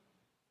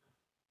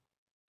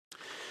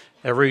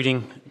Our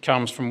reading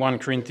comes from 1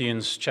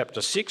 Corinthians chapter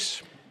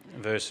 6,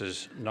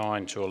 verses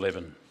 9 to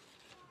 11.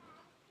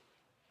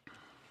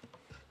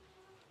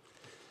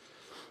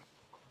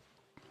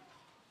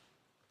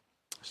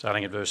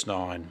 Starting at verse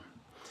 9.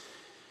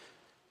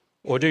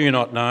 Or do you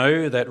not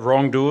know that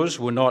wrongdoers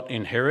will not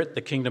inherit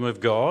the kingdom of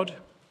God?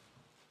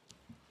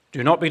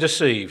 Do not be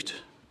deceived.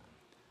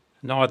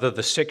 Neither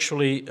the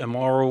sexually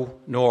immoral,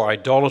 nor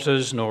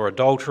idolaters, nor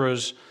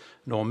adulterers,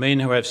 nor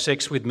men who have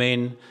sex with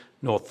men,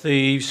 nor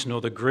thieves, nor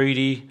the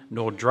greedy,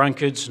 nor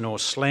drunkards, nor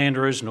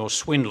slanderers, nor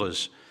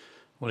swindlers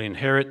will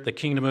inherit the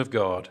kingdom of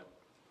God.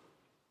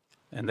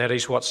 And that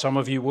is what some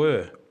of you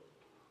were.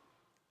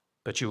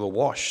 But you were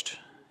washed,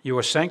 you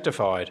were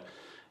sanctified,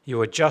 you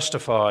were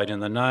justified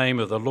in the name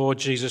of the Lord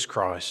Jesus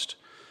Christ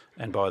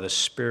and by the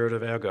Spirit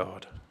of our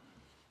God.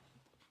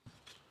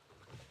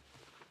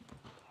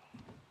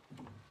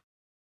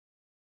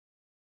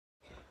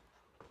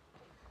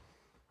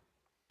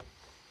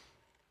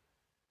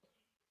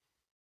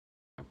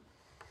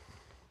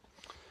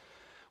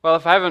 Well,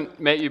 if I haven't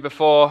met you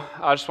before,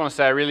 I just want to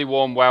say a really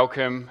warm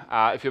welcome.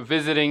 If you're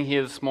visiting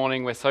here this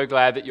morning, we're so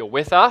glad that you're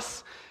with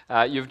us.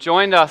 You've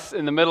joined us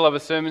in the middle of a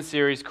sermon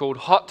series called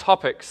Hot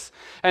Topics.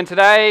 And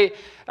today,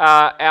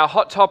 our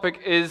hot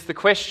topic is the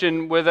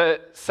question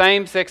whether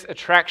same-sex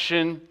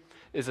attraction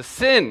is a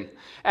sin.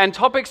 And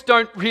topics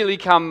don't really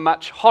come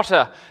much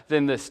hotter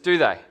than this, do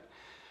they?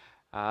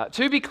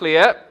 To be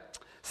clear,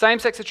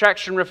 same-sex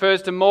attraction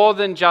refers to more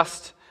than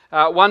just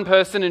one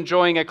person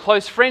enjoying a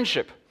close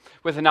friendship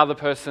with another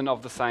person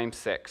of the same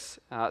sex.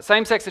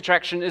 Same-sex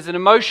attraction is an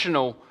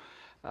emotional,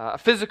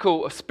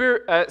 physical,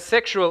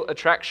 sexual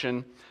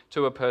attraction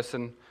to a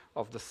person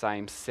of the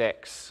same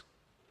sex.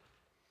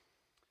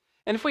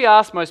 And if we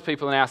ask most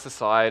people in our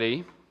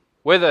society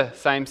whether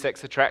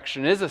same-sex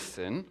attraction is a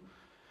sin,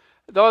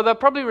 they'll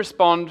probably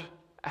respond,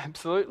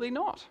 absolutely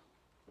not.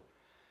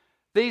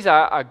 These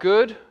are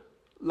good,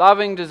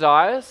 loving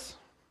desires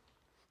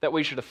that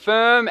we should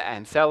affirm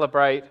and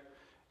celebrate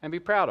and be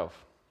proud of.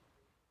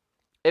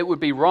 It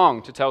would be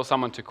wrong to tell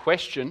someone to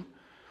question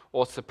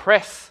or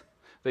suppress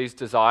these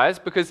desires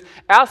because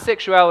our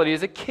sexuality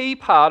is a key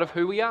part of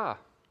who we are.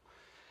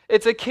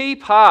 It's a key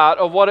part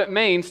of what it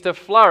means to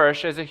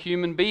flourish as a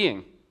human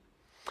being.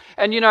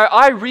 And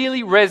I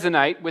really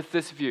resonate with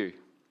this view.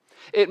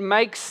 It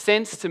makes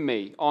sense to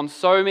me on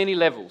so many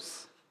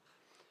levels.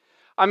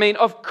 I mean,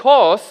 of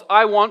course,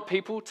 I want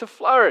people to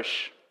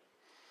flourish.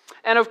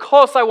 And of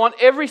course, I want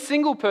every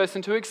single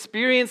person to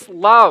experience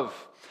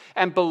love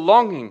and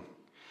belonging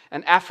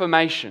and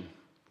affirmation,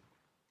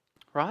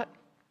 right?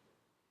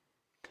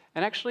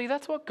 And actually,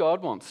 that's what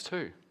God wants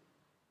too.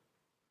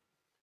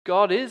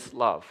 God is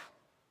love,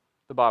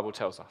 the Bible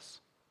tells us.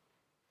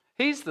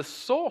 He's the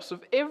source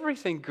of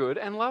everything good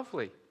and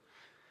lovely.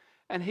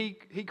 And He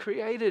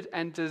created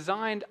and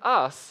designed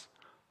us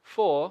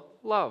for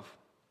love.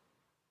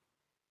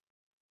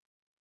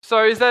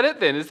 So is that it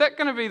then? Is that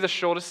going to be the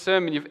shortest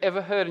sermon you've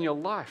ever heard in your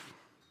life?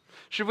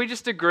 Should we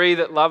just agree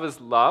that love is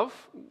love?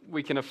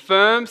 We can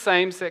affirm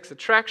same-sex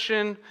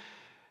attraction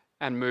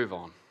and move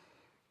on.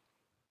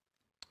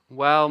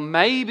 Well,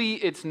 maybe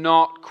it's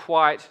not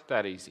quite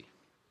that easy.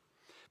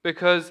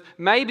 Because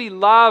maybe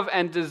love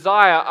and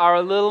desire are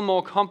a little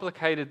more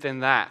complicated than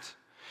that.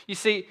 You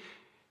see,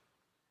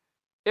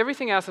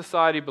 everything our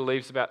society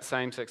believes about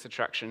same-sex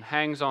attraction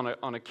hangs on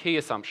a key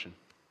assumption.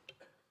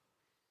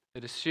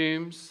 It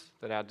assumes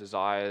that our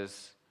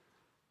desires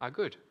are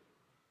good.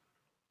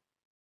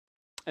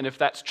 And if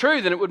that's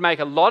true, then it would make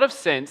a lot of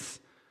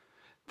sense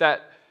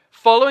that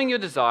following your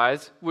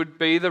desires would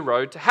be the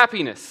road to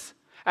happiness.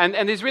 And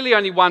there's really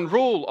only one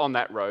rule on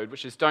that road,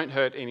 which is don't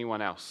hurt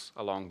anyone else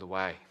along the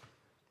way.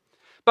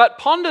 But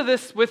ponder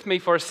this with me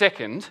for a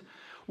second.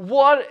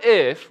 What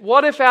if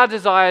our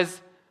desires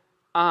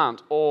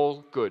aren't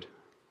all good?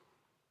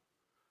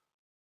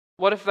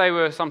 What if they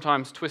were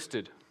sometimes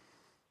twisted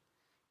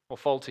or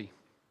faulty?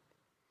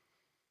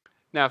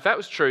 Now, if that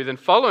was true, then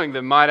following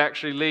them might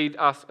actually lead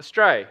us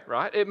astray,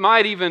 right? It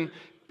might even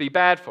be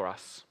bad for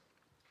us.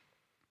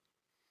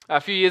 A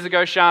few years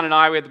ago, Sean and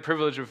I, we had the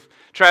privilege of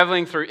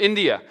traveling through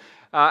India.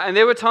 And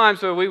there were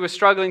times where we were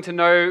struggling to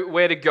know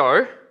where to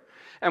go,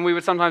 and we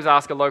would sometimes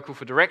ask a local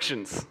for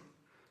directions.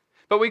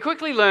 But we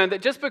quickly learned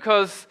that just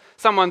because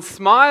someone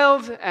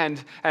smiled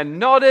and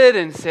nodded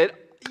and said,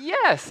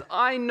 "Yes,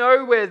 I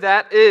know where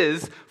that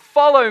is,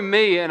 follow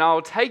me and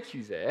I'll take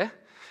you there,"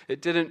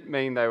 it didn't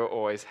mean they were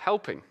always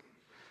helping.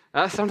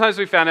 Sometimes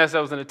we found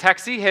ourselves in a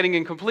taxi heading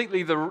in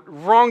completely the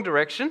wrong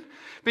direction,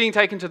 being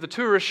taken to the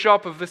tourist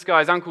shop of this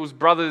guy's uncle's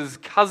brother's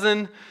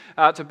cousin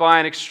to buy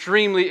an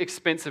extremely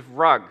expensive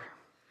rug.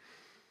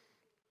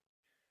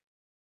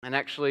 And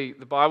actually,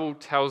 the Bible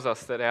tells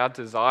us that our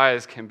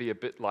desires can be a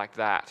bit like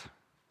that.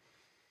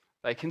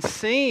 They can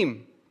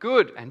seem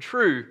good and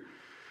true,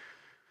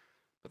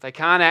 but they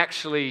can't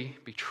actually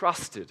be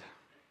trusted.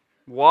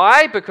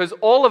 Why? Because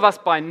all of us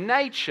by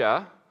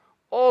nature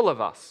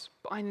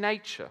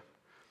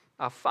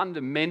are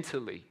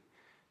fundamentally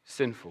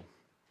sinful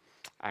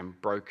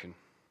and broken.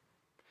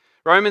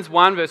 Romans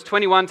 1 verse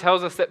 21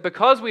 tells us that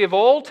because we have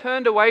all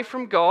turned away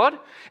from God,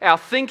 our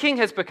thinking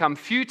has become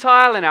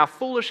futile and our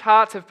foolish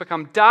hearts have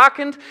become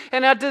darkened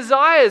and our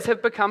desires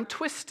have become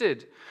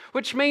twisted.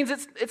 Which means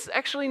it's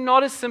actually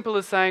not as simple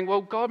as saying,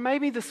 well, God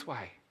made me this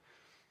way.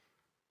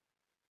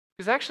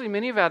 Because actually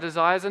many of our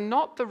desires are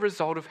not the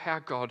result of how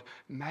God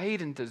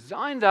made and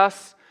designed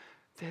us.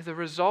 They're the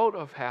result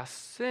of how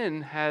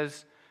sin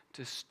has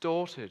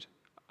distorted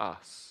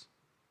us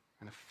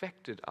and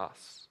affected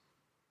us.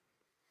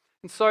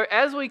 And so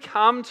as we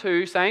come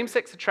to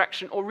same-sex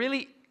attraction, or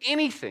really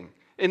anything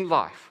in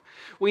life,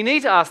 we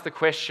need to ask the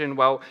question,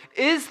 well,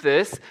 is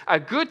this a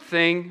good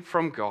thing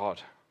from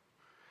God?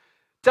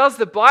 Does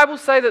the Bible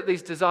say that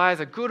these desires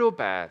are good or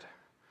bad?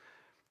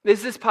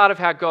 Is this part of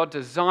how God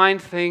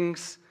designed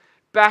things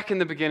back in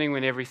the beginning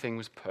when everything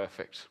was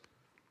perfect?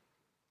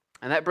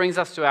 And that brings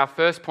us to our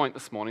first point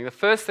this morning. The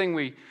first thing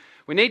we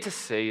need to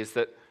see is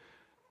that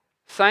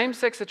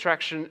same-sex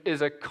attraction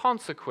is a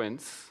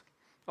consequence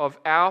of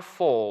our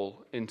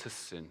fall into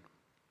sin.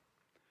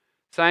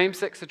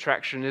 Same-sex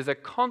attraction is a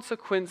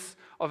consequence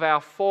of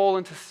our fall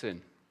into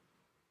sin.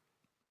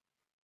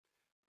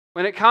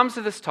 When it comes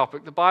to this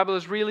topic, the Bible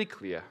is really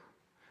clear.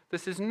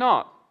 This is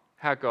not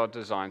how God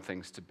designed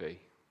things to be.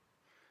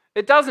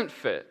 It doesn't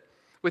fit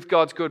with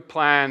God's good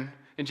plan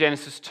in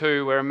Genesis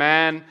 2, where a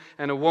man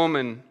and a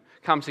woman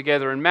come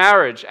together in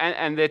marriage,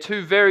 and they're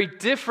two very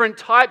different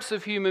types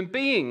of human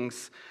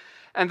beings,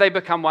 and they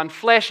become one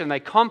flesh, and they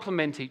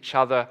complement each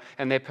other,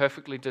 and they're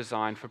perfectly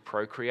designed for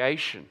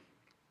procreation.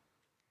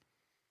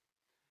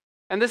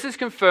 And this is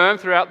confirmed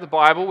throughout the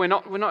Bible. We're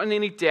not in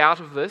any doubt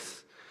of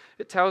this.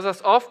 It tells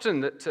us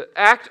often that to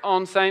act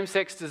on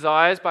same-sex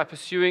desires by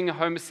pursuing a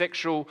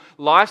homosexual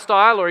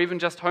lifestyle or even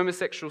just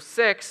homosexual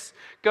sex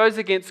goes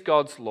against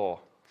God's law,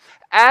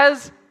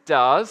 as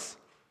does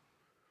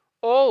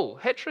all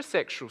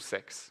heterosexual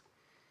sex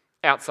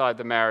outside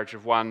the marriage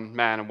of one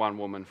man and one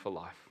woman for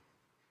life.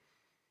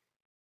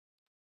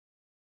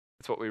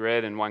 That's what we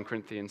read in 1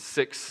 Corinthians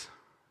 6,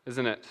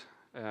 isn't it?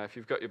 If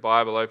you've got your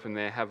Bible open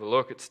there, have a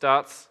look. It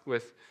starts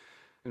with,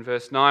 in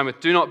verse 9,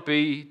 with, "Do not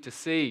be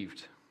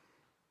deceived."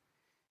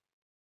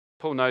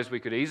 Paul knows we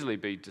could easily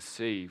be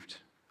deceived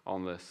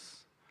on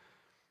this.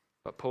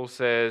 But Paul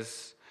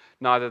says,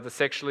 "Neither the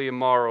sexually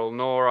immoral,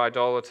 nor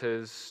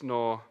idolaters,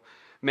 nor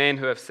men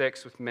who have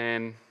sex with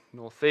men,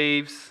 nor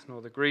thieves,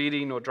 nor the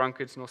greedy, nor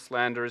drunkards, nor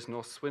slanderers,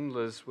 nor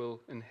swindlers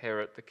will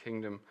inherit the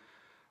kingdom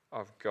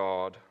of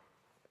God."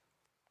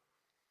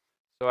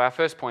 So our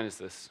first point is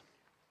this.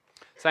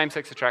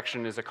 Same-sex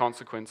attraction is a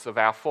consequence of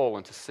our fall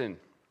into sin.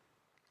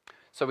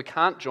 So we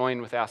can't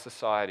join with our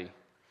society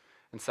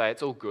and say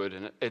it's all good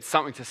and it's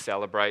something to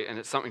celebrate and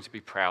it's something to be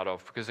proud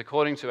of, because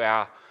according to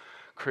our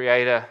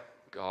Creator,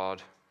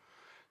 God,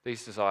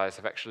 these desires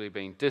have actually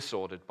been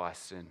disordered by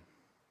sin.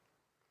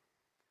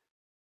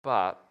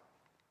 But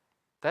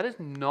that is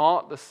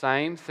not the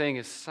same thing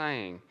as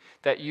saying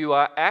that you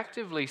are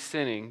actively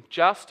sinning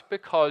just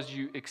because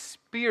you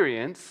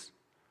experience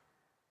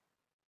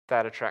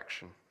that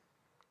attraction.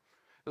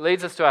 It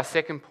leads us to our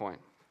second point.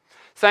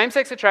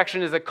 Same-sex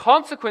attraction is a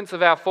consequence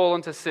of our fall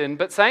into sin,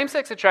 but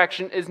same-sex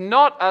attraction is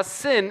not a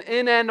sin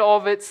in and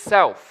of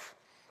itself.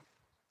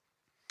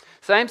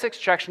 Same-sex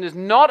attraction is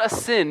not a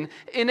sin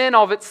in and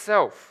of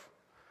itself.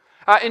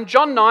 In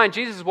John 9,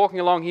 Jesus is walking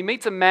along. He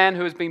meets a man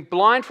who has been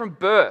blind from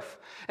birth,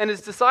 and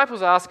his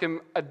disciples ask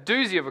him a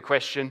doozy of a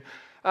question.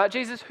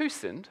 Jesus, who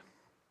sinned?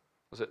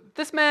 Was it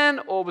this man,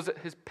 or was it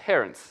his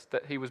parents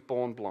that he was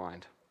born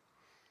blind?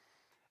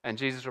 And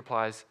Jesus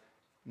replies,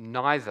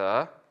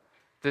 "Neither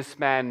this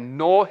man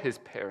nor his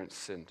parents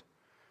sinned."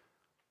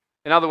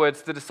 In other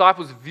words, the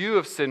disciples' view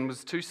of sin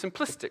was too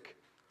simplistic.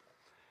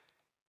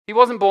 He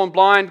wasn't born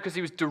blind because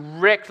he was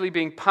directly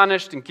being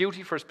punished and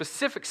guilty for a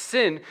specific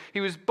sin.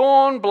 He was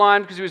born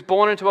blind because he was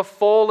born into a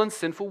fallen,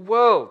 sinful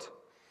world.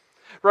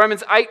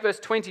 Romans 8 verse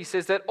 20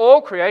 says that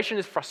all creation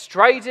is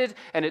frustrated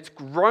and it's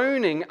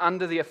groaning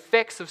under the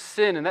effects of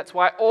sin. And that's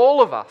why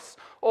all of us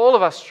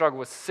struggle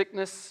with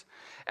sickness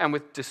and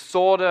with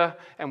disorder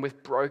and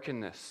with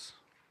brokenness.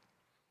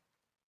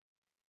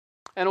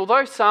 And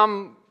although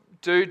some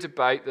do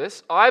debate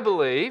this, I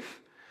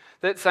believe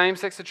that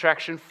same-sex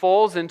attraction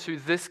falls into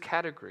this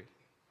category.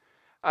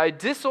 A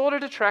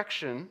disordered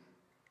attraction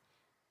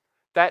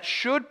that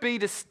should be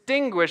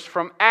distinguished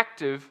from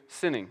active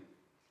sinning.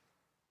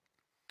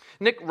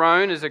 Nick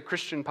Rohn is a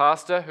Christian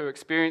pastor who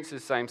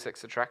experiences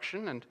same-sex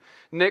attraction, and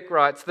Nick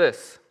writes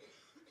this: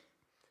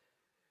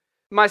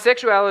 "My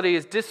sexuality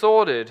is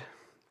disordered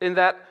in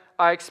that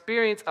I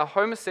experience a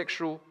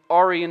homosexual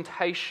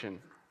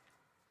orientation.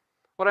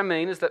 What I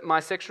mean is that my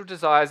sexual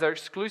desires are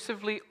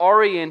exclusively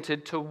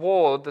oriented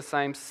toward the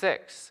same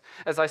sex.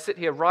 As I sit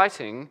here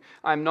writing,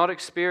 I'm not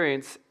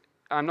experiencing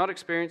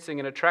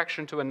an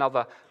attraction to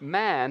another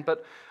man,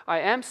 but I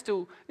am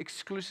still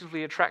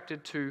exclusively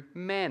attracted to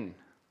men.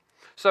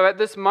 So at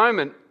this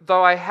moment,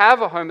 though I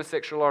have a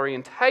homosexual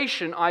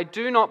orientation, I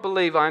do not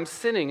believe I am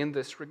sinning in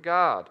this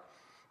regard."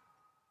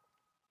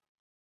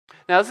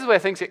 Now, this is where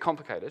things get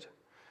complicated.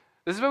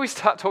 This is where we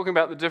start talking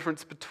about the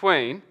difference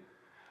between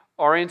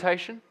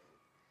orientation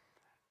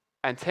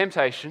and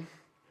temptation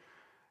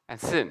and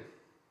sin.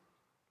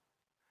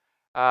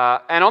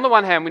 And on the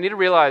one hand, we need to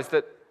realize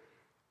that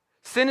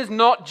sin is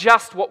not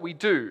just what we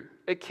do.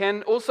 It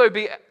can also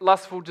be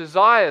lustful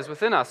desires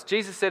within us.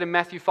 Jesus said in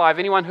Matthew 5,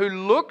 anyone who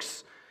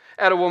looks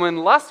at a woman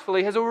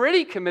lustfully has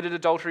already committed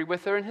adultery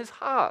with her in his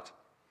heart.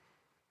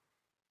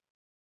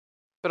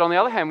 But on the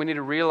other hand, we need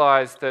to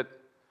realize that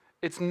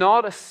it's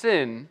not a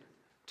sin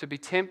to be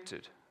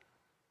tempted.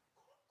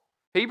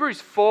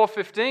 Hebrews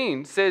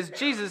 4:15 says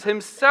Jesus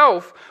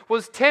himself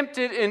was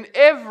tempted in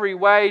every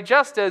way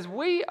just as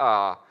we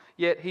are,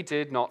 yet he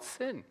did not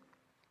sin.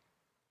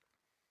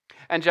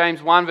 And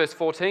James 1 verse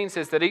 14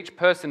 says that each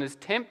person is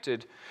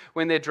tempted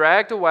when they're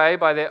dragged away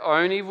by their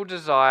own evil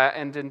desire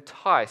and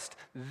enticed.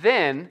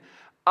 Then,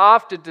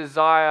 after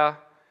desire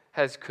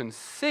has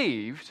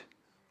conceived,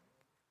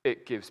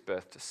 it gives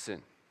birth to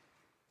sin.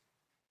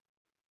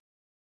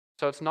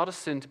 So it's not a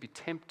sin to be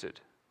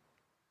tempted.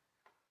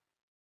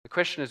 The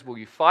question is, will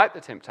you fight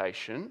the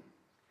temptation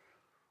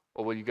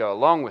or will you go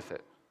along with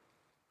it?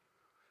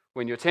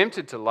 When you're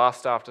tempted to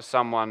lust after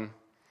someone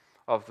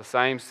of the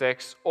same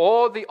sex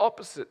or the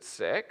opposite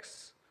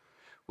sex,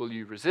 will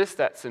you resist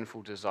that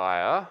sinful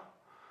desire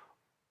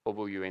or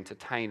will you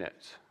entertain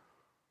it?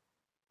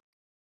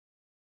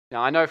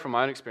 Now, I know from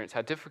my own experience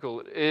how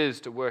difficult it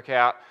is to work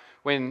out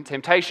when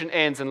temptation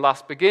ends and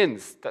lust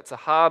begins. That's a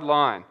hard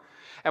line.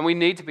 And we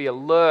need to be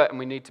alert and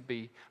we need to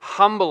be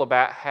humble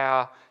about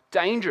how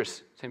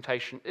dangerous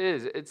temptation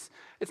is.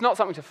 It's not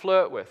something to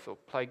flirt with or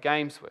play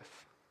games with.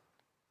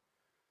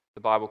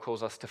 The Bible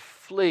calls us to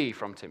flee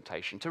from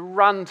temptation, to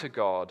run to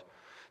God,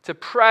 to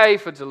pray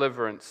for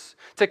deliverance,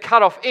 to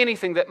cut off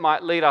anything that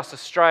might lead us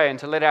astray, and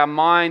to let our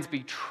minds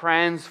be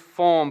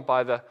transformed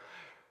by the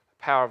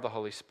power of the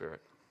Holy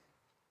Spirit.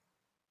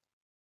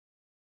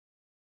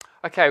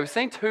 Okay, we've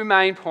seen two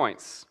main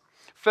points.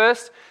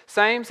 First,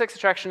 same-sex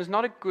attraction is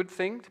not a good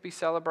thing to be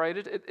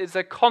celebrated. It is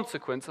a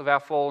consequence of our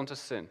fall into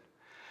sin.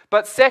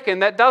 But second,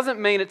 that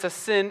doesn't mean it's a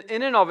sin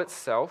in and of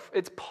itself.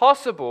 It's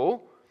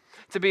possible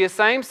to be a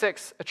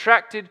same-sex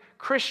attracted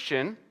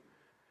Christian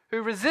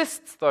who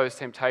resists those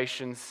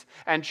temptations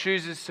and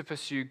chooses to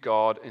pursue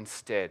God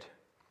instead.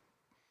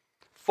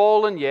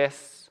 Fallen,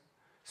 yes.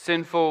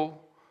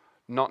 Sinful,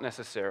 not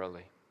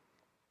necessarily.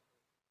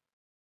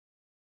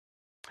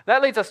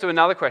 That leads us to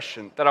another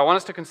question that I want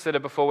us to consider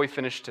before we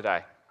finish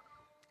today.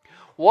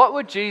 What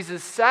would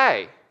Jesus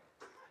say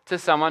to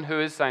someone who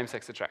is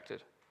same-sex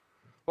attracted?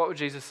 What would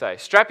Jesus say?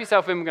 Strap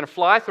yourself in, we're going to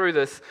fly through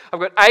this. I've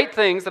got 8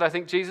 things that I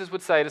think Jesus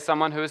would say to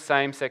someone who is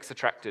same-sex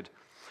attracted.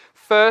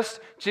 First,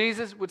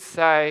 Jesus would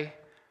say,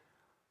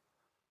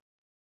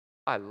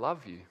 I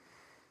love you.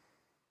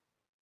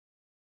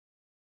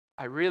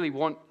 I really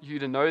want you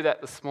to know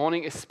that this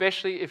morning,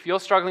 especially if you're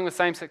struggling with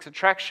same-sex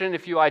attraction,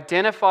 if you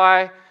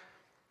identify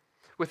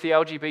with the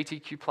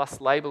LGBTQ plus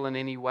label in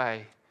any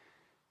way.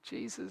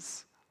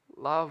 Jesus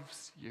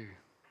loves you.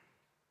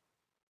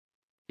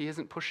 He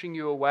isn't pushing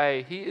you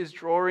away. He is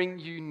drawing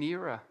you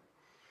nearer.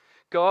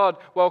 God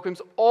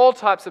welcomes all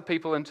types of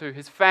people into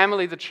his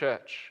family, the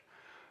church,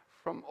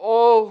 from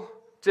all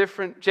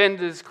different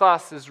genders,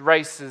 classes,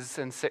 races,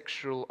 and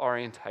sexual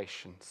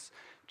orientations.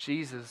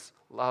 Jesus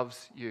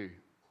loves you.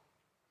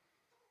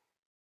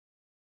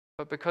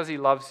 But because he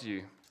loves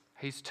you,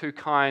 he's too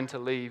kind to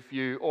leave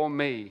you or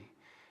me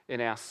in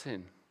our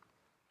sin.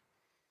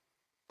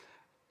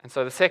 And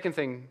so the second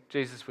thing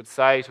Jesus would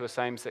say to a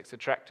same-sex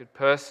attracted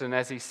person,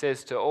 as he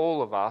says to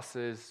all of us,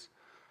 is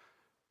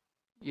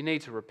you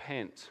need to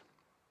repent.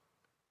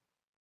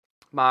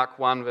 Mark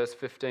 1 verse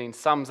 15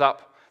 sums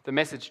up the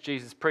message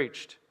Jesus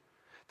preached.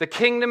 The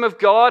kingdom of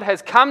God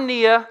has come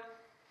near.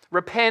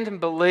 Repent and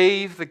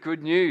believe the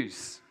good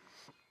news.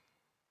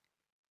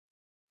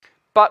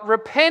 But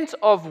repent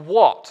of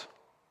what?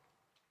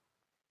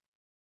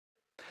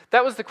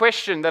 That was the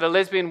question that a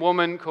lesbian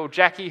woman called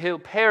Jackie Hill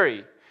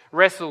Perry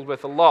wrestled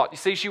with a lot. You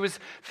see, she was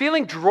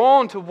feeling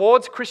drawn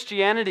towards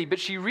Christianity, but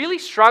she really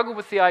struggled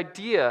with the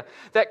idea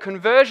that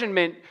conversion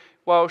meant,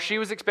 well, she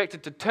was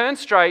expected to turn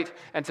straight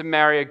and to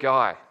marry a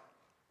guy.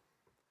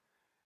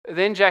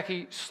 Then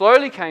Jackie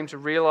slowly came to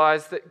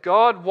realize that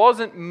God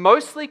wasn't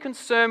mostly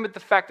concerned with the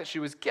fact that she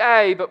was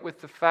gay, but with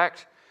the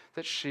fact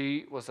that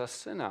she was a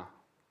sinner.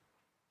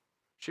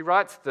 She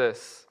writes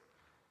this: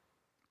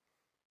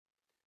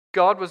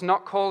 God was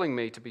not calling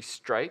me to be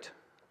straight.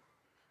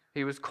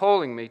 He was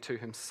calling me to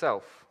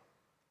himself.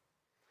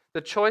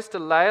 The choice to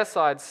lay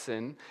aside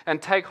sin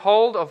and take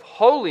hold of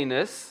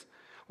holiness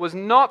was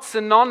not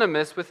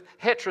synonymous with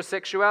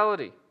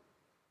heterosexuality.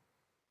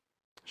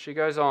 She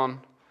goes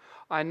on,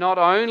 I not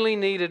only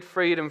needed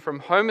freedom from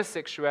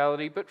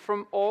homosexuality, but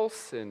from all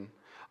sin.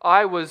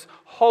 I was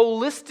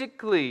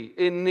holistically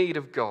in need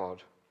of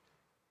God.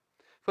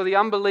 For the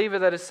unbeliever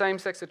that is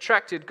same-sex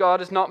attracted,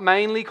 God is not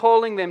mainly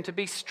calling them to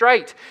be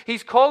straight.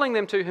 He's calling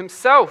them to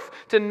himself,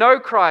 to know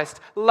Christ,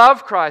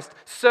 love Christ,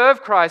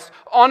 serve Christ,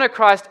 honor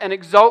Christ, and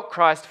exalt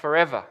Christ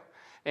forever.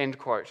 End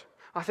quote.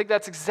 I think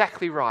that's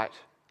exactly right.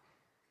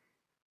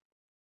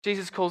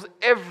 Jesus calls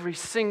every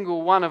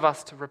single one of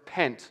us to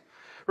repent.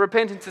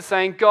 Repentance is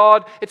saying,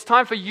 God, it's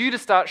time for you to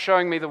start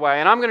showing me the way,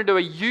 and I'm going to do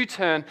a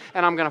U-turn,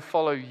 and I'm going to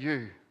follow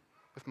you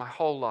with my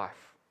whole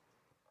life.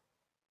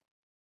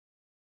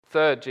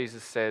 Third,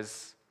 Jesus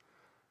says,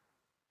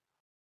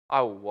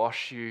 I will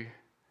wash you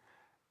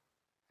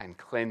and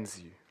cleanse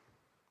you.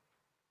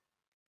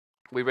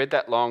 We read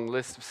that long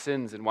list of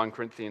sins in 1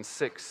 Corinthians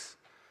 6.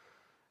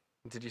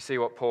 Did you see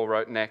what Paul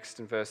wrote next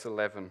in verse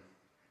 11?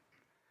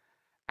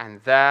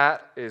 And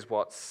that is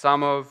what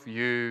some of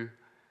you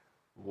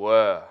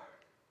were.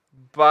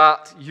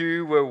 But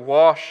you were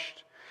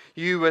washed,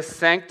 you were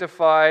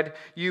sanctified,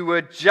 you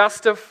were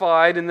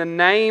justified in the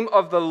name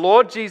of the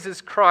Lord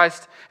Jesus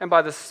Christ and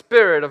by the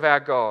Spirit of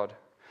our God.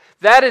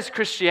 That is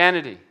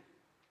Christianity.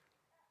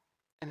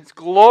 And it's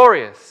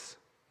glorious.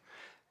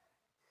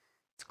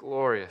 It's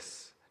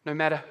glorious. No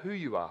matter who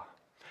you are,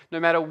 no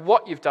matter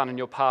what you've done in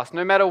your past,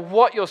 no matter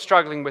what you're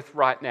struggling with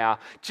right now,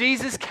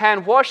 Jesus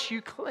can wash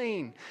you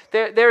clean.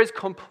 There is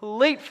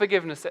complete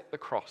forgiveness at the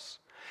cross.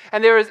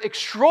 And there is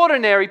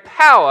extraordinary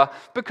power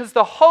because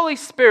the Holy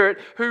Spirit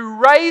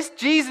who raised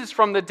Jesus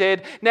from the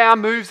dead now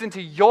moves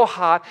into your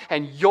heart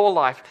and your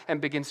life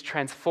and begins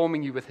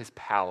transforming you with his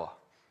power.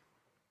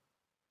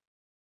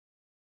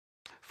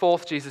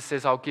 Fourth, Jesus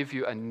says, I'll give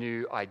you a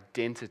new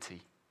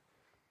identity.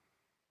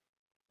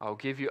 I'll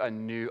give you a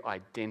new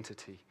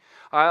identity.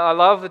 I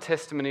love the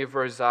testimony of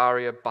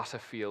Rosaria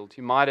Butterfield.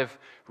 You might have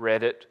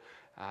read it.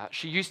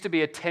 She used to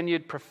be a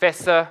tenured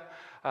professor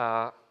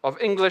of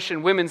English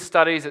and women's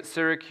studies at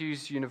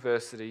Syracuse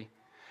University.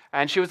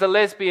 And she was a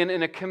lesbian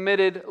in a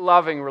committed,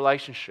 loving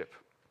relationship.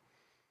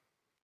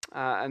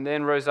 And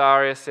then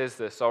Rosaria says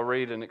this. I'll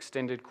read an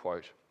extended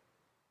quote.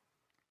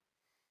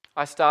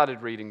 I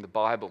started reading the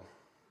Bible.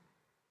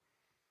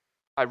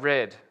 I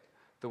read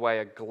the way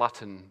a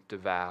glutton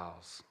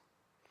devours.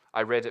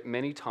 I read it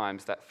many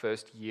times that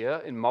first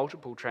year in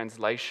multiple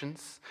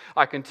translations.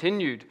 I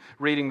continued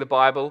reading the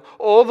Bible,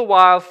 all the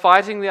while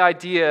fighting the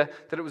idea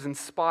that it was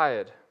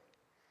inspired.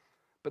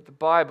 But the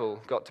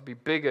Bible got to be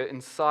bigger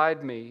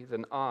inside me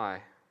than I.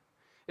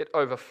 It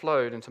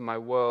overflowed into my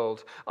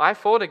world. I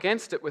fought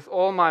against it with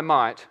all my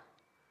might.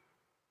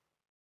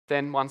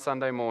 Then one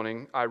Sunday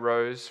morning, I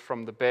rose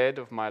from the bed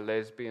of my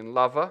lesbian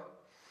lover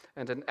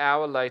and an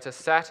hour later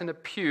sat in a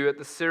pew at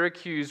the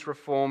Syracuse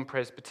Reformed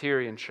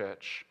Presbyterian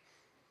Church.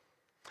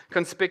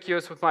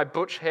 Conspicuous with my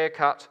butch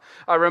haircut,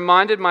 I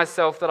reminded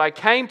myself that I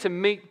came to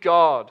meet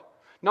God,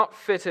 not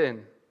fit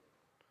in.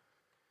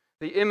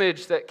 The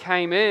image that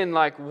came in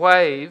like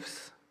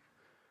waves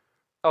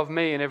of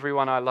me and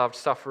everyone I loved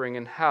suffering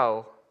in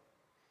hell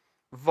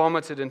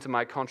vomited into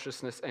my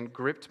consciousness and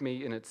gripped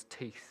me in its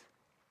teeth.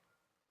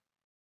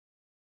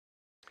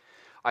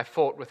 I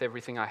fought with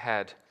everything I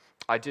had.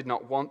 I did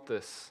not want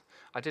this.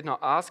 I did not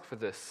ask for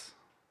this.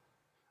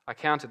 I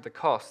counted the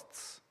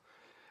costs,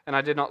 and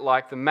I did not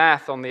like the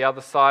math on the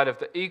other side of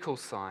the equal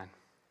sign.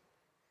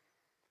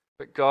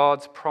 But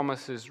God's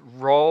promises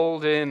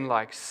rolled in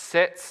like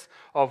sets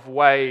of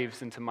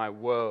waves into my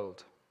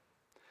world.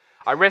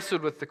 I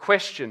wrestled with the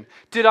question,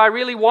 did I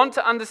really want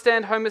to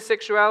understand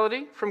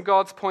homosexuality from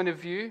God's point of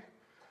view,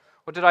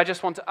 or did I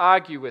just want to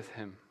argue with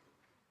him?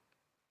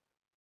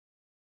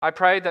 I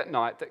prayed that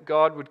night that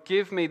God would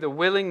give me the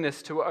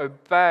willingness to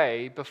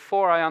obey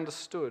before I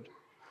understood.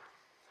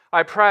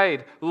 I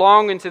prayed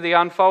long into the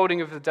unfolding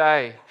of the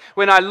day.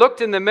 When I looked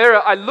in the mirror,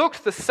 I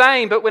looked the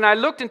same, but when I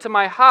looked into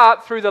my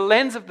heart through the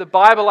lens of the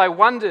Bible, I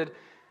wondered,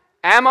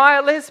 am I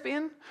a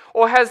lesbian?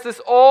 Or has this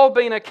all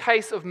been a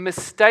case of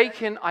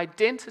mistaken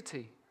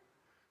identity?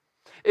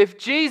 If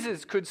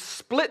Jesus could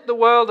split the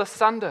world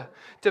asunder,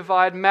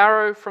 divide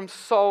marrow from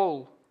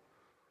soul,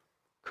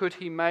 could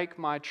he make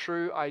my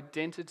true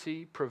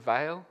identity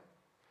prevail?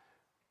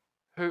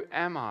 Who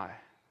am I?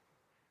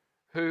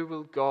 Who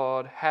will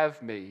God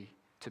have me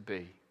to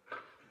be?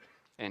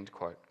 End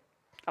quote.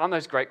 Aren't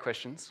those great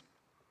questions?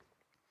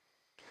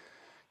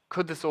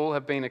 Could this all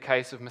have been a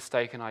case of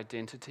mistaken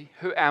identity?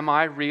 Who am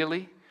I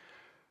really?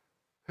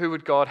 Who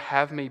would God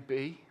have me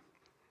be?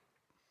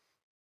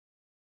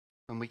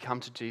 When we come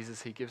to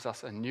Jesus, he gives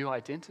us a new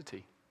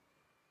identity.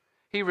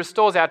 He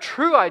restores our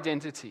true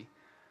identity.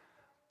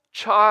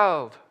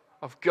 Child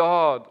of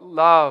God,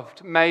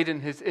 loved, made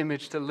in his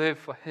image to live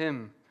for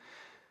him.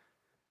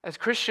 As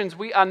Christians,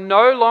 we are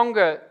no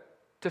longer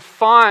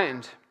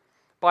defined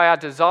by our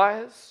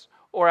desires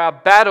or our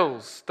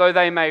battles, though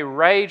they may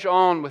rage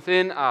on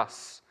within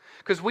us.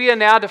 Because we are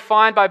now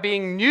defined by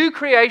being new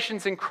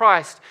creations in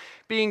Christ,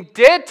 being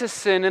dead to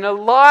sin and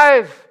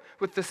alive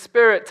with the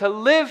Spirit, to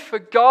live for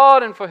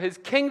God and for his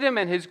kingdom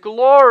and his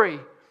glory,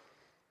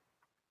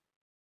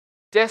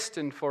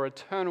 destined for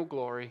eternal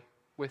glory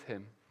with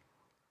him.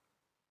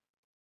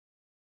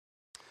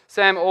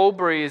 Sam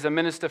Albury is a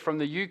minister from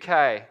the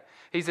UK.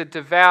 He's a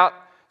devout,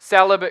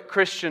 celibate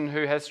Christian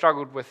who has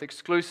struggled with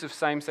exclusive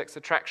same-sex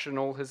attraction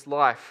all his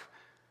life.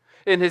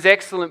 In his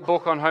excellent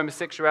book on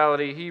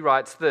homosexuality, he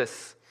writes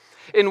this: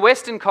 in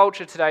Western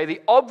culture today,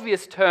 the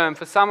obvious term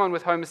for someone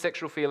with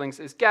homosexual feelings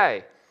is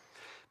gay.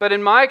 But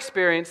in my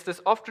experience,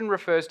 this often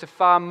refers to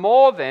far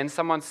more than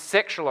someone's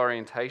sexual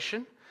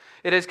orientation.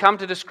 It has come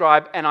to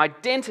describe an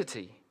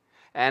identity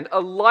and a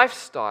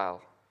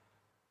lifestyle.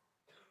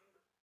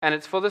 And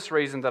it's for this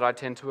reason that I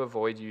tend to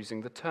avoid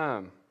using the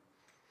term.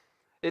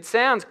 It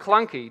sounds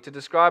clunky to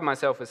describe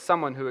myself as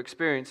someone who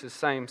experiences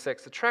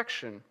same-sex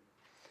attraction.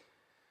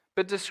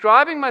 But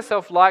describing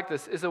myself like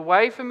this is a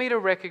way for me to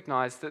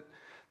recognize that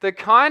the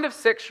kind of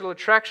sexual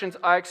attractions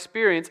I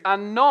experience are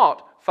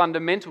not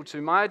fundamental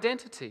to my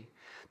identity.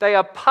 They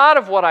are part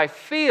of what I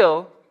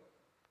feel,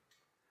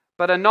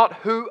 but are not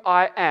who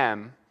I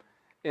am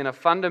in a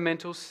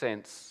fundamental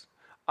sense.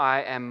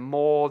 I am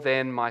more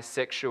than my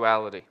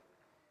sexuality,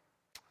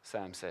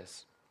 Sam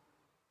says.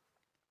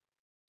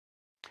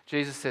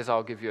 Jesus says,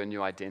 I'll give you a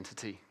new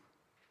identity.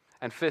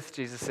 And fifth,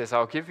 Jesus says,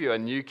 I'll give you a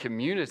new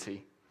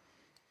community.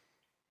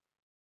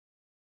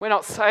 We're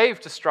not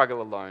saved to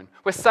struggle alone.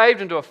 We're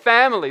saved into a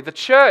family, the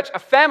church, a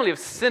family of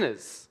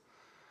sinners.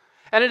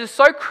 And it is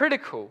so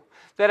critical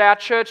that our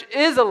church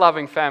is a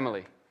loving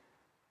family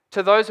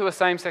to those who are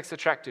same-sex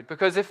attracted,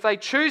 because if they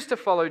choose to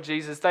follow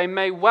Jesus, they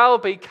may well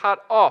be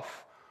cut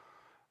off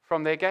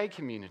from their gay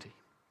community.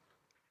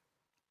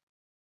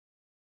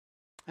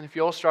 And if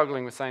you're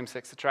struggling with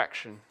same-sex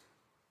attraction,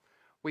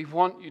 we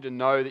want you to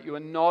know that you are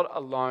not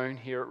alone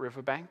here at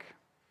Riverbank.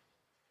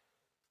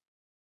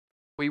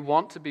 We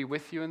want to be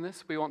with you in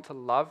this. We want to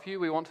love you.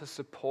 We want to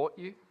support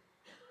you.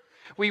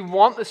 We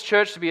want this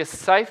church to be a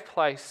safe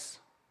place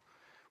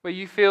where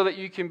you feel that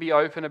you can be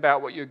open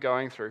about what you're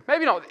going through.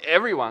 Maybe not with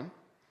everyone,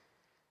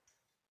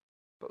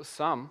 but with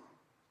some.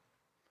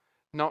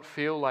 Not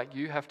feel like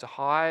you have to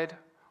hide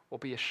or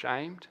be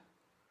ashamed.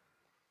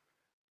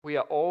 We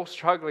are all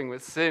struggling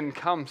with sin.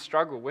 Come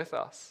struggle with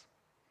us.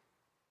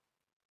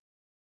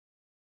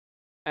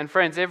 And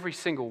friends, every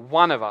single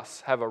one of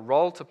us have a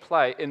role to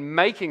play in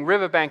making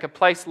Riverbank a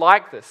place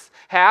like this.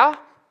 How?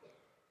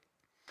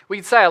 We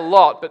can say a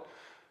lot,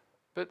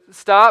 but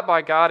start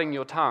by guarding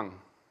your tongue.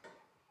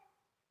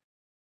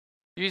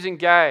 Using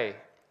gay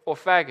or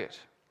faggot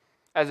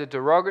as a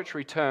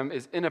derogatory term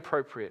is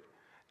inappropriate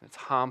and it's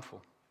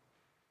harmful.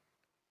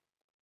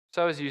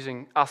 So is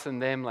using us and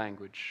them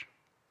language.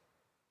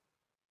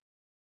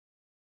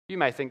 You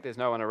may think there's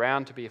no one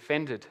around to be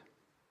offended,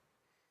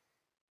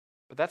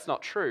 but that's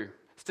not true.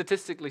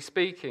 Statistically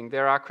speaking,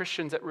 there are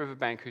Christians at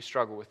Riverbank who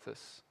struggle with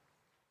this.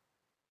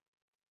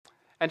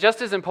 And just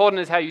as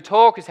important as how you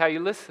talk is how you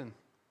listen.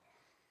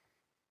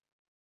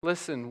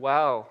 Listen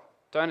well.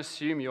 Don't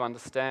assume you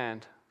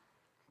understand.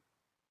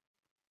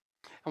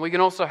 And we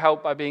can also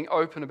help by being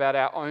open about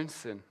our own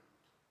sin.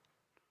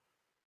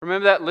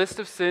 Remember that list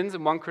of sins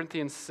in 1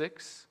 Corinthians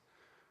 6?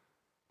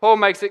 Paul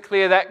makes it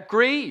clear that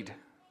greed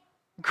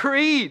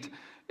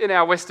in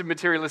our Western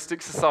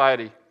materialistic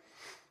society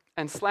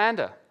and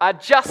slander are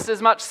just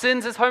as much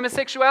sins as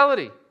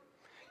homosexuality.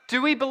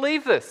 Do we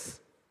believe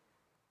this?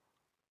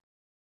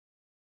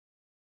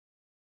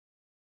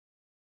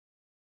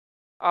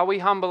 Are we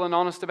humble and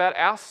honest about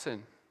our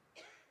sin?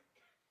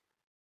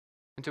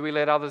 And do we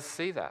let others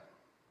see that?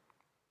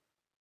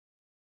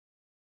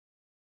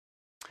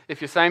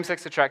 If you're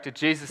same-sex attracted,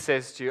 Jesus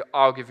says to you,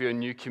 I'll give you a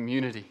new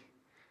community.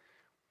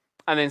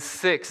 And then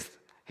sixth,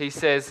 he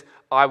says,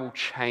 I will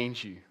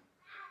change you.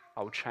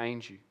 I will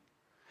change you.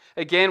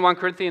 Again, 1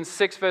 Corinthians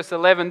 6 verse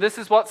 11, this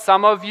is what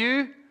some of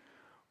you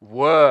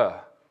were.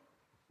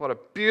 What a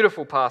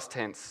beautiful past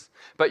tense.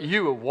 But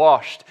you were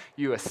washed,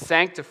 you were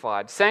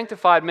sanctified.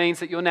 Sanctified means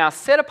that you're now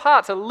set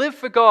apart to live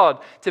for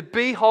God, to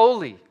be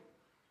holy.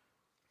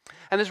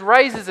 And this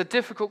raises a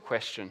difficult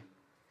question.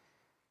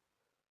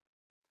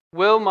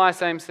 Will my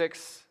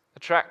same-sex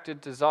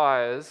attracted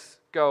desires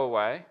go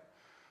away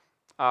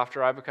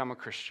after I become a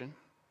Christian?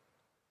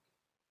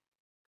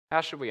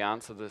 How should we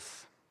answer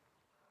this?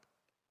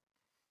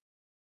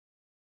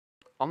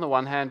 On the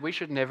one hand, we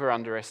should never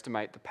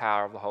underestimate the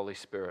power of the Holy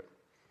Spirit.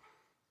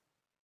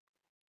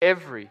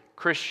 Every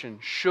Christian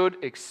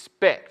should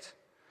expect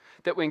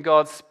that when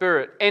God's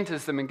Spirit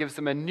enters them and gives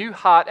them a new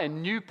heart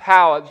and new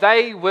power,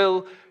 they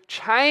will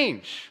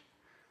change.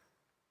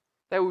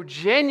 They will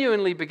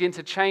genuinely begin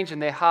to change in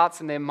their hearts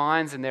and their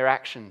minds and their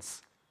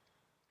actions.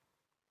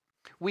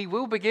 We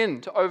will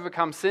begin to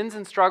overcome sins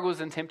and struggles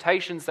and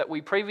temptations that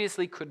we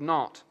previously could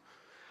not.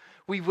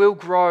 We will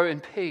grow in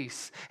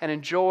peace and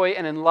in joy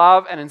and in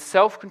love and in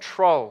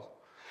self-control.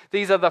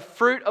 These are the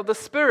fruit of the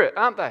Spirit,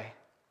 aren't they?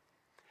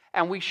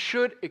 And we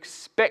should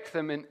expect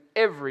them in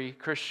every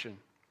Christian.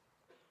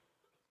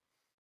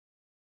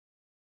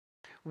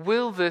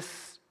 Will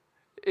this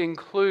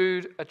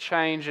include a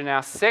change in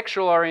our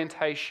sexual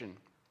orientation?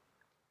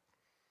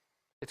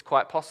 It's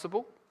quite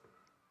possible,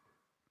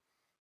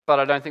 but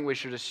I don't think we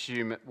should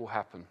assume it will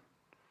happen.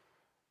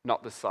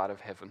 Not this side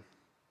of heaven.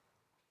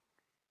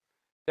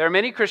 There are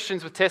many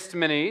Christians with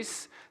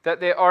testimonies that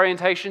their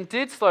orientation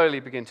did slowly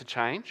begin to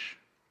change.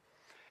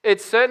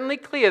 It's certainly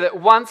clear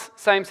that once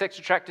same-sex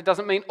attracted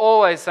doesn't mean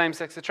always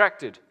same-sex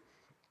attracted.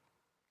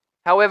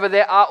 However,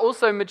 there are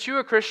also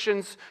mature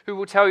Christians who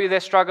will tell you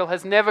their struggle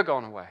has never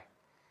gone away.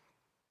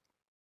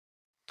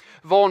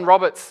 Vaughan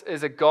Roberts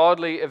is a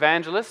godly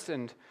evangelist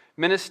and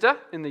minister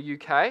in the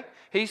UK.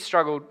 He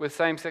struggled with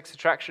same-sex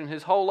attraction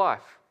his whole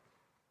life.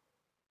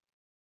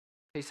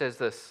 He says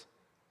this: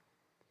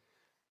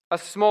 a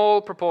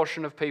small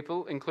proportion of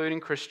people, including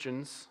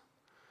Christians,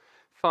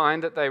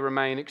 find that they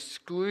remain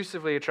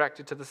exclusively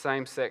attracted to the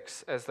same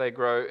sex as they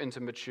grow into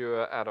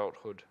mature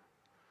adulthood.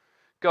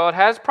 God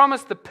has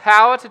promised the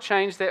power to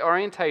change their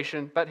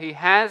orientation, but He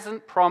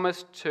hasn't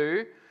promised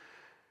to.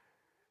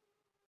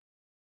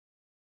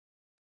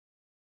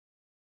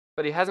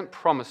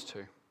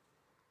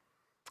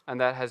 And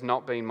that has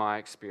not been my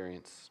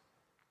experience.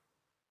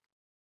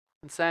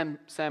 And Sam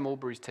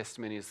Allberry's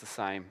testimony is the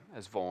same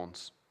as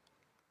Vaughan's.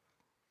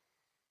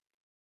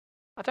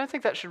 I don't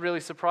think that should really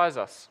surprise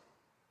us,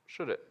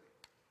 should it?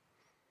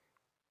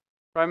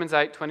 Romans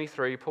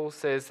 8:23, Paul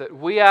says that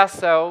we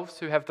ourselves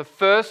who have the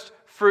first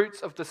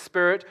fruits of the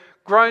Spirit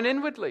groan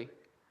inwardly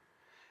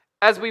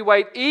as we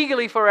wait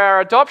eagerly for our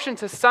adoption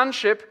to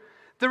sonship,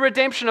 the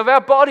redemption of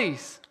our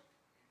bodies.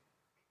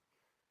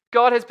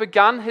 God has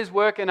begun His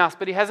work in us,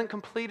 but He hasn't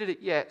completed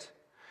it yet.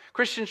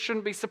 Christians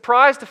shouldn't be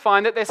surprised to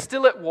find that they're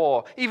still at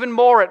war, even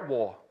more at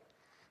war,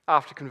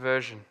 after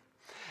conversion.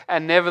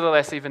 And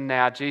nevertheless, even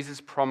now,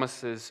 Jesus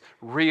promises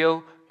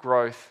real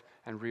growth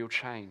and real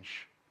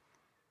change.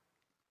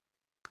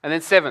 And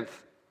then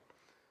seventh,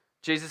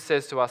 Jesus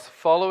says to us,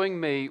 following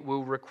me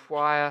will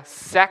require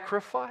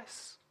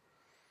sacrifice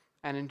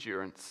and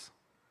endurance.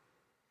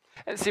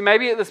 And see,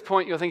 maybe at this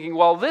point you're thinking,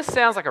 well, this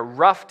sounds like a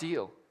rough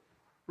deal.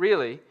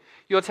 Really?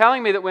 You're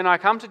telling me that when I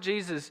come to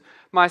Jesus,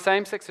 my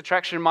same-sex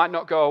attraction might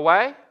not go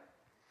away,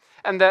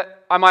 and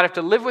that I might have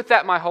to live with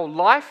that my whole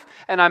life,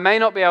 and I may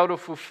not be able to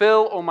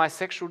fulfill all my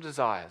sexual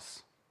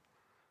desires.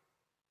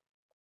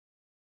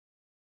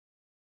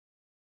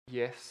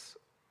 Yes,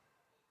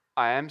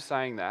 I am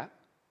saying that.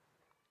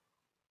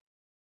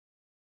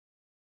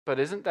 But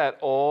isn't that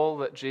all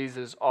that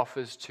Jesus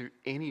offers to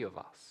any of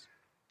us?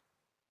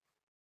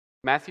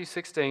 Matthew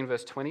 16,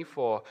 verse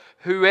 24,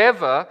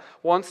 whoever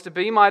wants to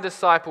be my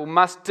disciple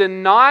must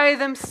deny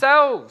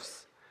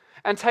themselves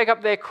and take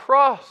up their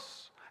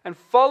cross and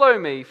follow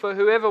me. For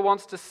whoever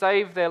wants to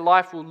save their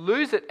life will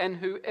lose it, and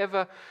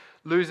whoever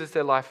loses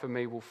their life for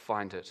me will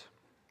find it.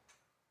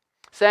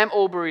 Sam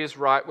Allberry is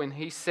right when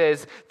he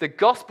says the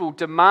gospel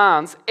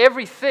demands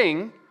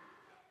everything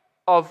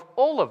of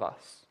all of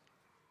us.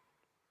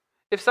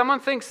 If someone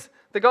thinks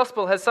the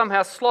gospel has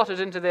somehow slotted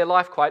into their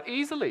life quite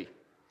easily,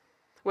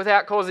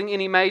 without causing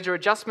any major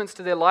adjustments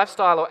to their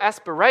lifestyle or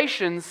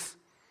aspirations,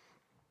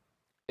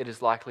 it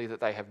is likely that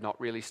they have not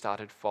really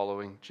started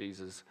following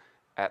Jesus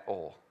at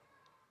all.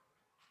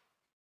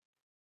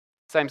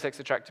 Same-sex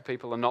attracted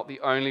people are not the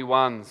only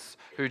ones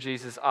who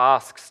Jesus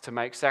asks to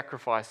make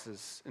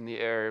sacrifices in the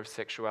area of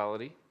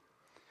sexuality.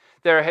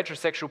 There are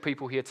heterosexual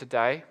people here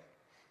today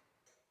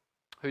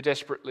who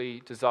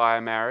desperately desire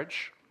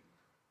marriage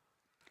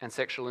and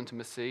sexual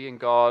intimacy, and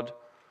God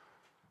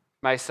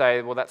may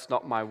say, well, that's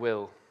not my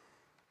will.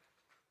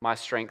 My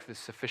strength is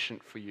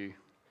sufficient for you.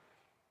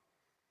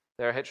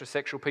 There are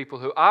heterosexual people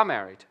who are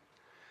married,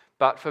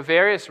 but for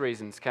various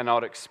reasons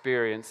cannot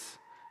experience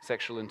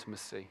sexual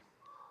intimacy.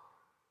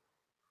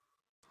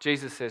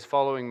 Jesus says,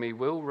 following me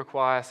will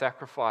require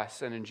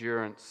sacrifice and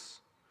endurance.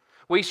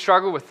 We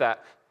struggle with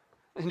that.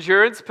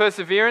 Endurance,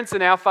 perseverance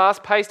in our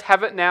fast-paced,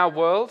 have-it-now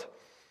world.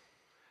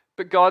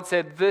 But God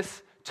said,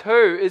 this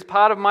too is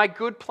part of my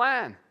good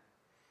plan.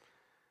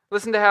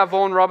 Listen to how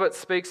Vaughan Roberts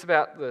speaks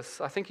about this.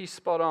 I think he's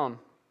spot on.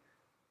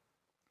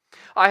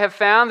 I have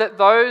found that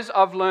those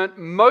I've learnt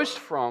most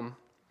from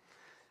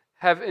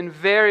have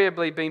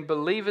invariably been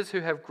believers who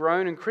have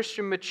grown in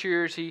Christian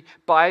maturity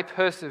by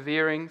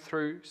persevering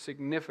through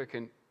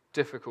significant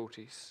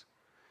difficulties.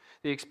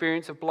 The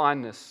experience of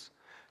blindness,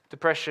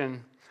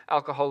 depression,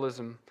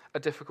 alcoholism, a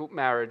difficult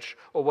marriage,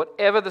 or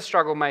whatever the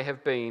struggle may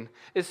have been,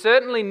 is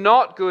certainly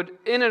not good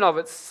in and of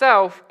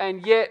itself,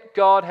 and yet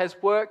God has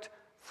worked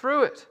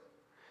through it,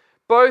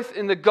 both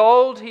in the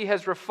gold He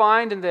has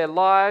refined in their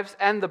lives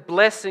and the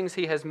blessings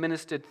He has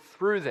ministered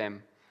through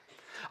them.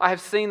 I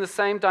have seen the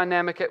same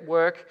dynamic at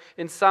work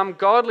in some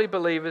godly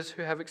believers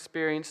who have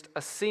experienced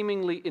a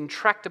seemingly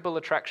intractable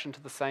attraction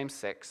to the same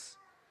sex.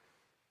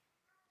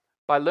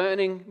 By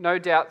learning, no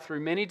doubt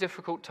through many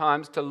difficult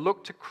times, to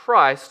look to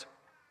Christ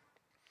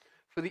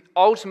for the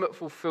ultimate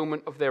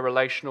fulfillment of their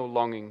relational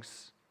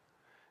longings,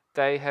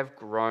 they have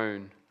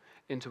grown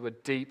into a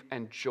deep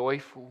and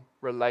joyful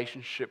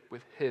relationship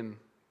with Him.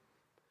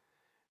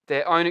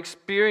 Their own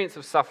experience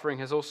of suffering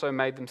has also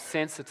made them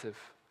sensitive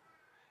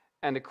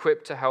and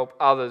equipped to help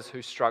others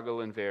who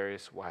struggle in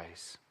various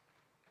ways.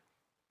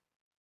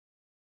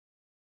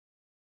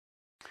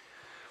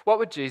 What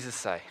would Jesus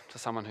say to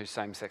someone who's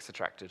same-sex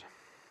attracted?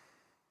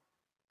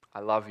 I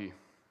love you.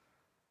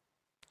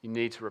 You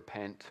need to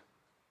repent.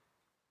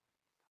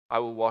 I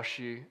will wash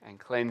you and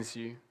cleanse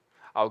you.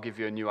 I'll give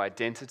you a new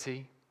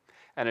identity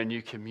and a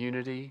new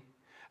community,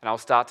 and I'll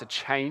start to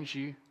change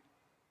you.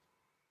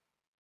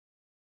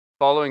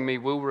 Following me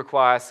will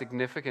require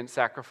significant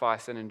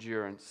sacrifice and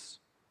endurance.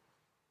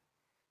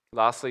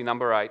 Lastly,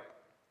 number 8.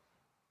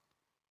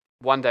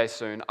 One day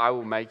soon, I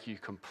will make you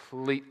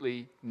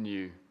completely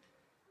new.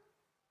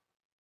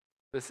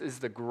 This is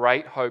the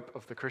great hope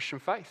of the Christian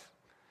faith.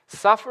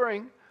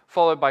 Suffering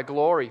followed by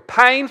glory,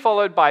 pain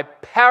followed by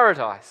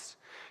paradise.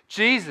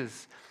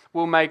 Jesus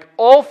will make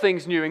all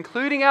things new,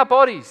 including our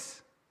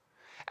bodies,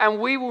 and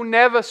we will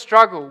never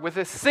struggle with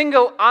a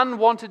single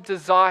unwanted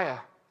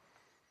desire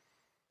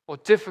or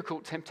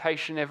difficult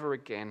temptation ever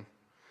again.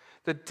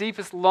 The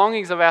deepest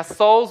longings of our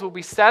souls will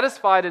be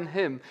satisfied in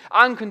Him.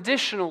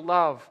 Unconditional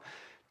love,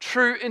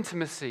 true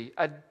intimacy,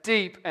 a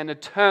deep and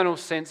eternal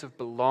sense of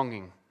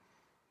belonging.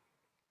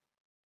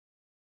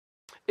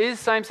 Is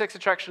same-sex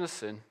attraction a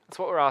sin? That's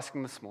what we're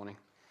asking this morning.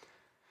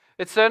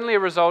 It's certainly a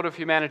result of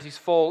humanity's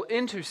fall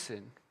into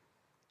sin,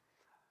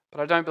 but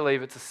I don't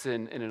believe it's a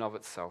sin in and of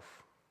itself.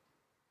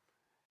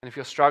 And if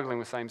you're struggling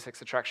with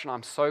same-sex attraction,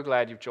 I'm so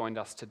glad you've joined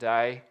us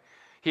today,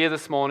 here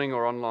this morning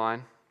or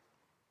online.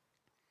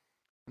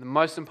 And the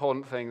most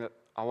important thing that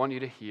I want you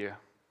to hear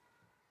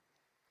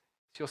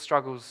is your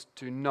struggles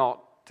do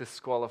not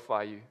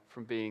disqualify you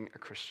from being a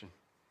Christian.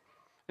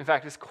 In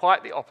fact, it's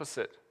quite the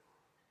opposite.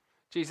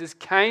 Jesus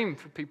came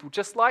for people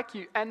just like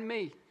you and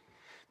me,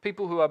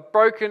 people who are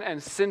broken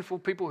and sinful,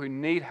 people who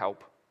need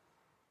help.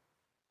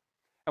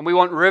 And we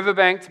want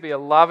Riverbank to be a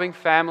loving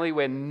family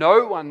where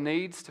no one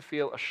needs to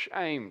feel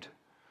ashamed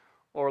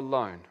or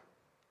alone.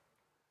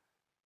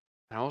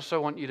 And I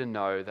also want you to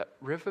know that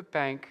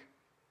Riverbank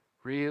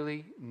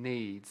really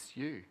needs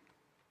you.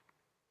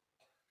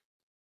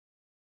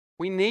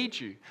 We need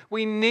you.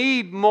 We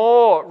need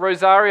more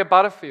Rosaria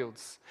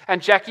Butterfields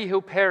and Jackie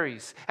Hill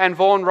Perrys and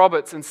Vaughan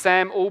Roberts and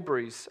Sam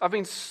Alburys. I've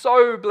been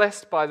so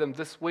blessed by them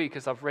this week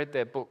as I've read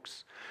their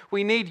books.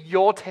 We need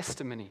your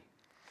testimony.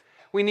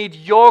 We need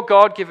your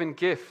God-given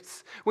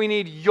gifts. We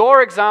need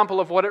your example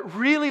of what it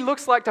really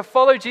looks like to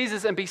follow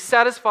Jesus and be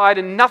satisfied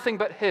in nothing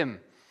but Him.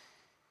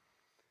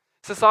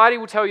 Society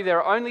will tell you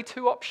there are only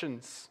two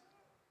options: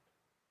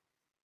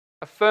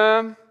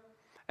 affirm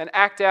and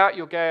act out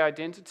your gay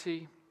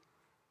identity,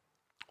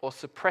 or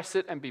suppress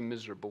it and be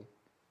miserable.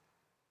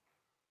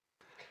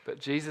 But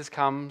Jesus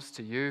comes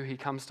to you, He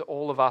comes to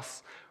all of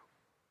us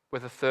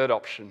with a third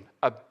option,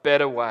 a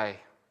better way.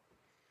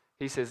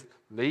 He says,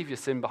 leave your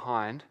sin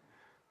behind.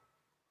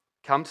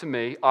 Come to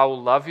me, I will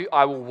love you,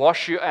 I will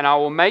wash you, and I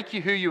will make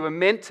you who you were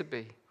meant to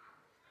be.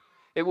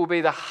 It will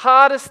be the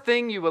hardest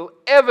thing you will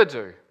ever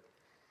do,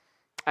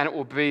 and it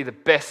will be the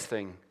best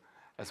thing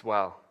as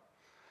well.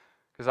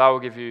 Because I will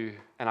give you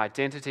an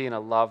identity and a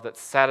love that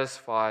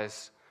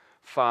satisfies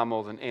far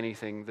more than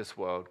anything this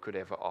world could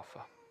ever offer.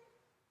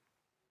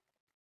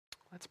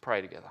 Let's pray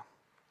together.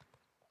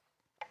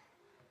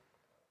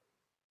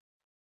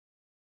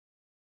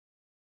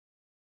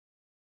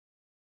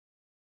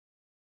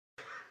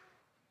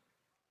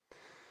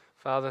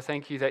 Father,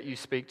 thank you that you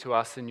speak to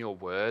us in your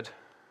word.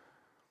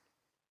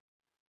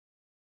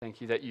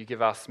 Thank you that you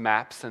give us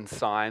maps and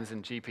signs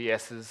and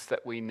GPSs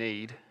that we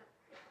need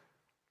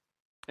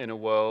in a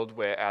world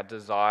where our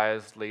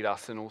desires lead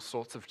us in all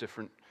sorts of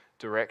different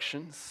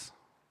directions,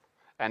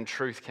 and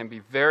truth can be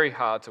very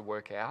hard to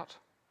work out.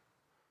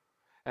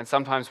 And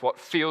sometimes what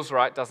feels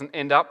right doesn't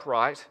end up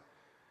right,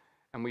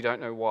 and we don't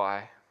know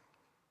why.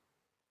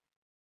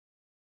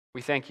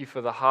 We thank you for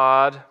the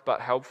hard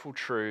but helpful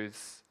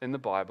truths in the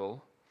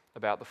Bible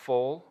about the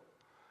fall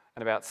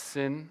and about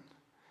sin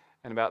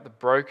and about the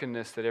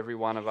brokenness that every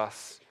one of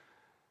us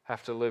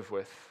have to live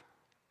with.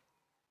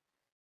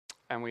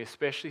 And we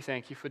especially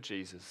thank you for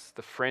Jesus,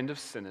 the friend of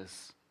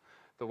sinners,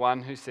 the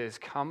one who says,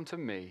 come to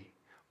me,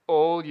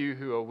 all you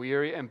who are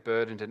weary and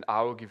burdened, and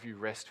I will give you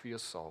rest for your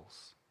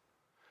souls.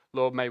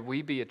 Lord, may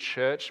we be a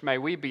church, may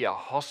we be a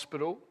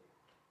hospital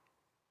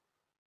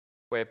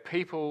where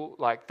people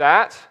like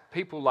that,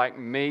 people like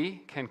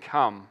me, can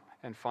come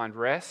and find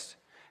rest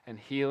and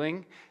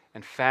healing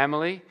and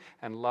family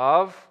and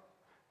love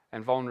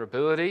and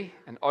vulnerability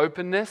and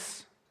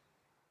openness,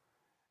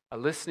 a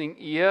listening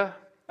ear,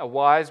 a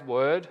wise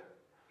word,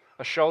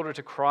 a shoulder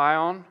to cry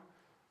on,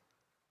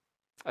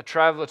 a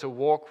traveler to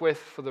walk with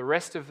for the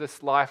rest of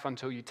this life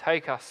until you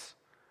take us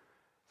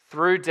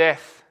through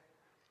death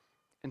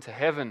into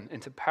heaven,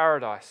 into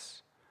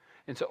paradise,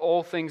 into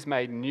all things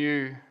made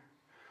new,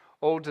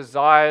 all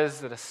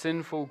desires that are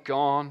sinful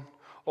gone,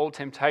 all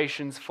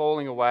temptations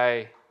falling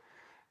away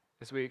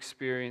as we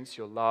experience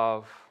your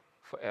love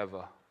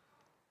forever.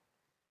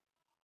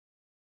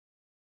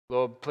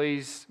 Lord,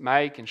 please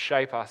make and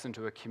shape us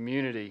into a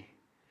community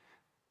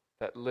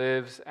that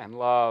lives and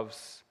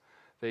loves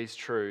these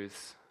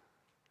truths.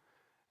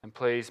 And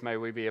please, may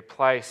we be a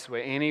place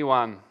where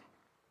anyone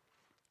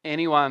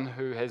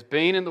who has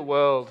been in the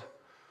world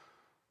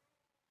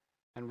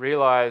and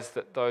realize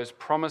that those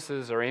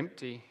promises are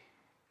empty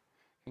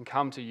can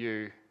come to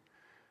you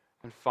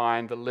and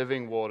find the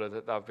living water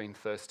that they've been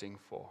thirsting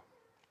for.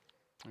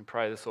 We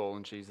pray this all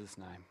in Jesus'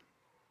 name.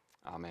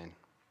 Amen.